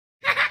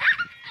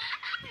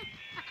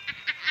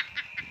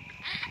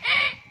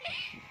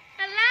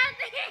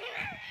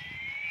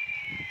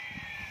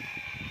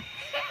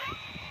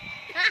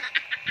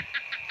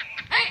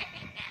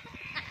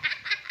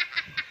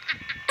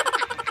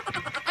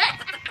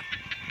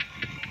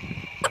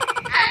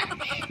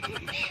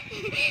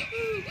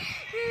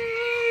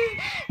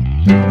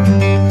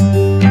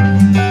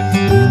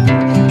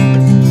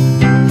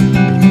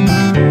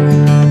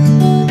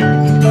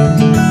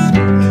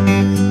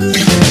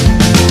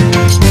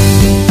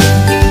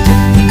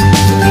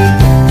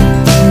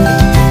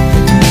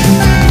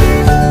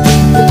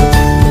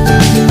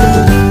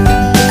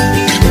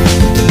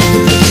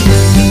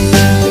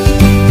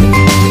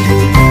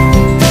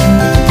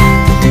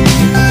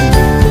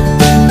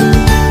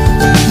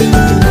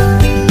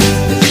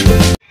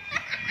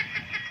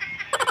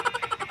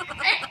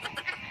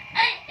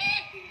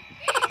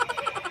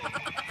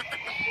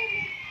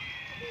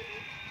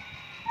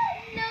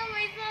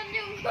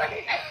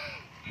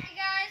Hey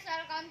guys,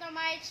 welcome to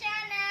my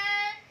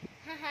channel.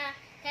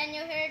 Can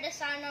you hear the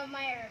sound of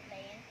my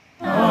airplane?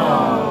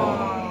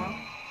 Aww.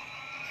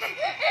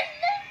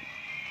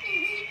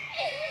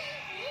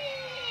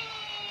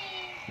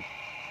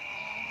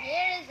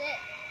 Here is it.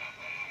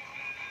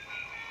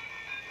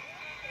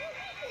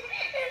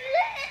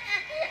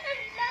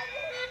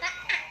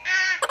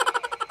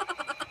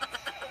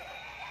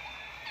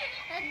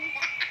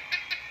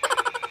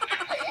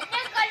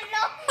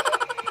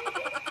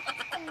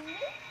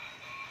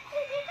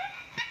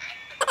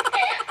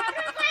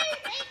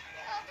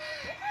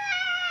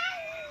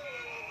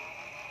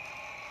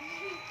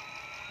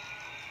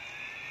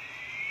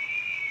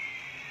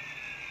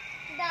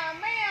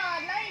 Damay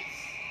lights.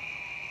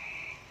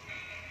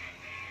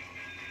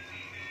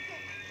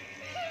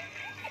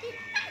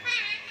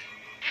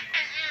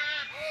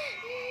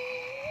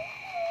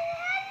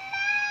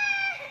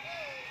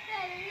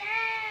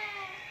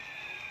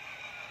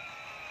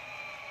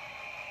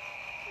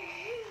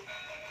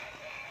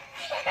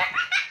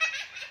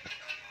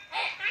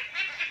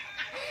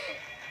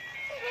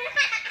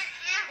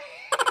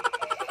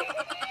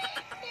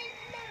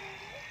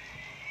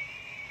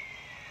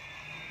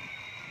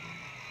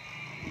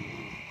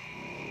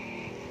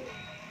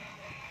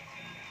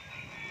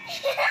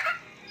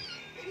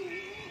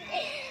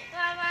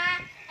 Mama,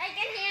 I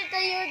can hear to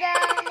you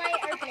my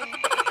airplane.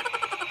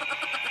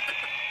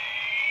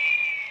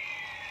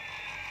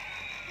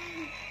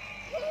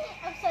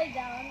 Upside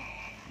down.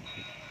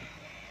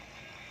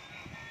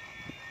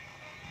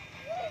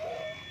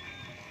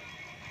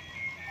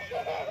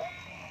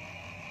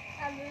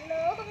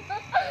 Hello.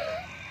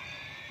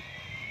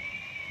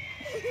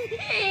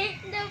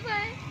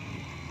 Dapat.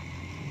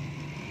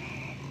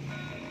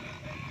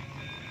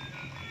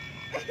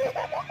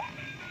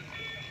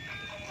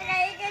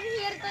 I can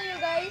hear to you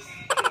guys.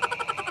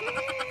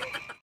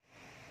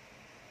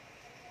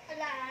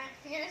 Wala.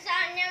 Yan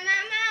saan niya,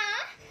 mama,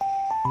 oh.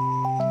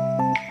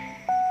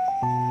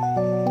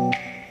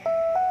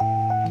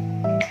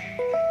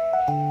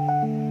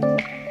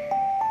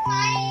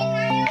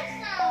 Mahina yung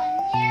sound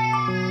niya.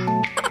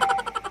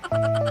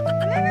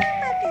 Wala na ang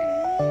battery.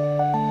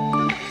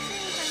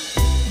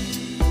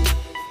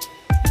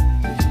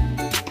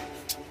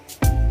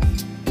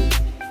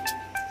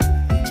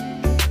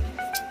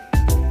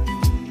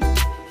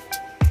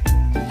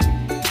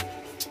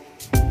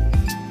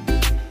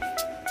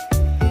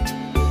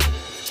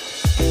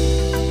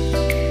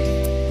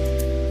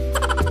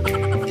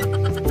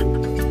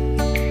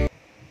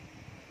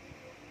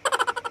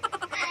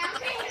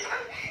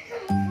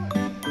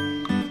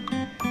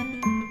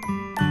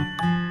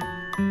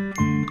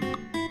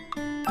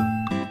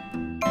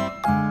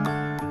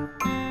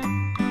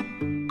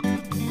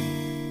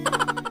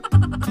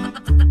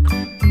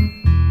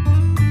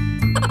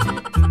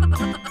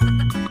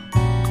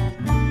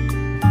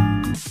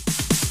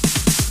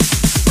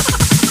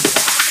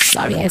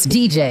 Sorry, it's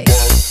DJ.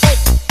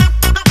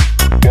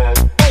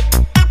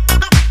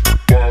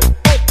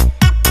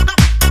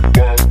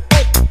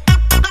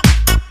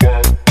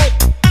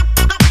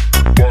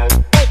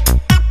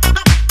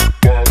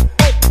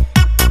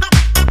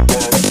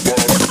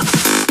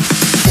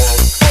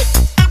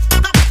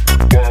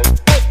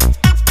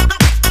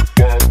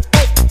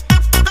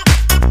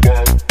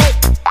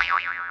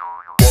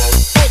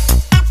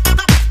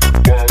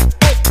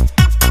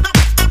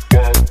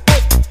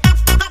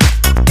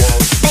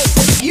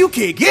 You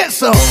can get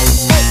some.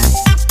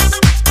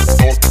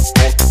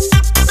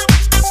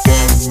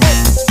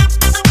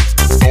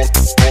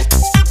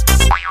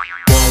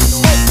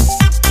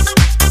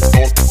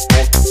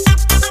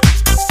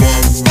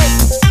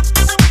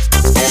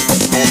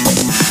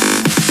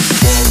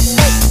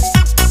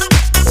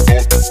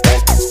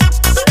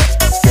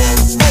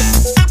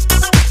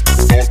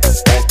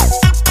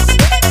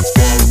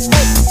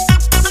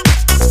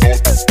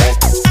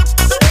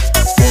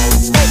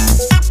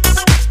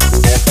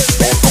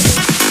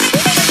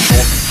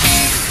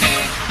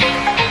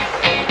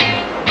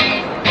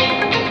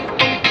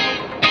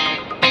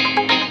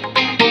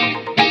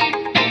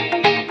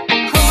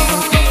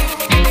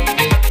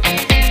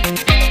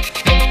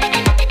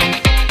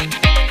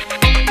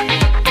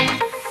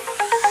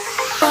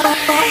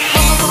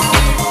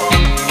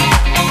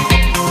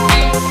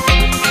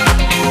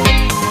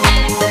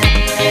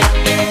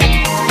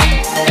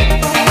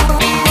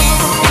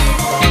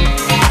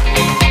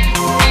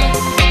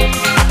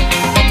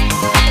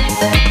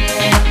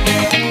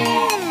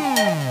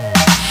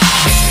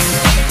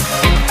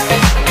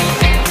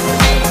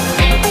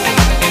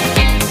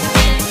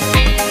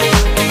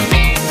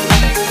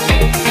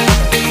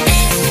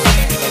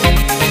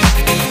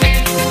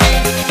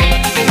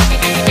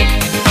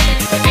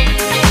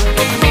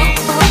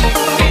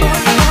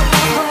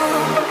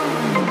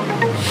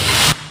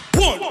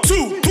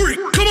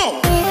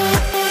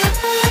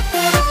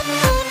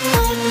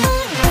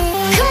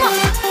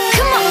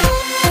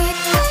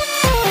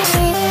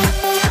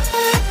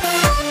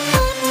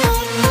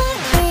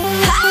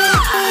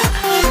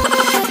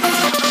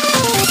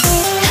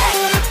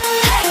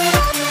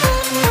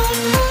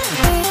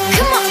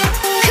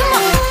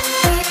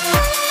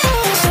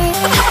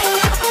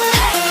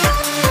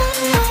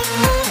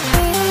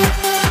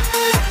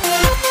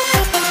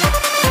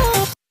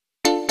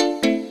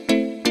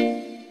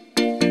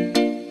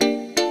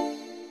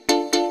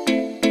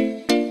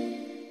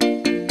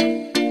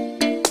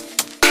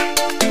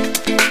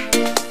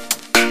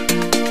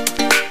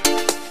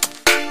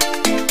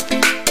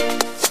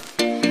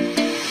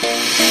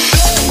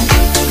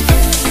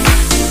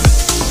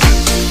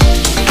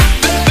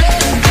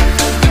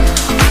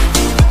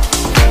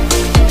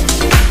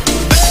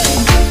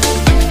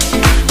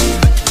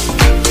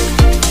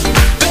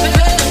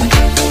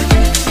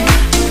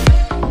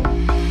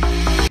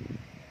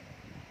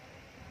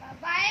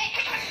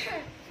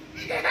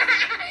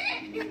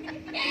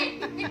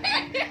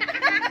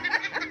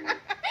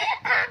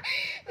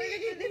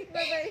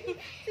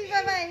 Sige,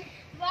 bye-bye.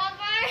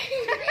 Bye-bye.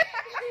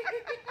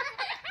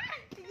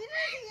 Sige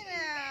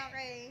na.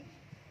 Okay.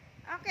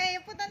 Okay,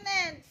 you put on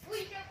it.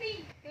 Uy,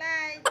 Kapi.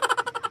 Clyde.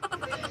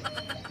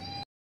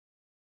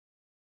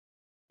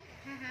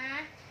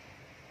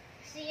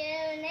 See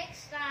you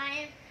next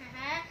time.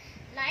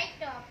 Like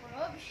to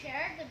approve,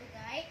 share to the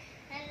guy,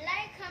 and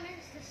like,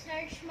 comments to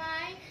search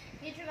my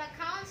YouTube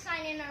account,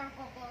 sign in our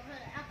Google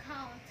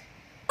account.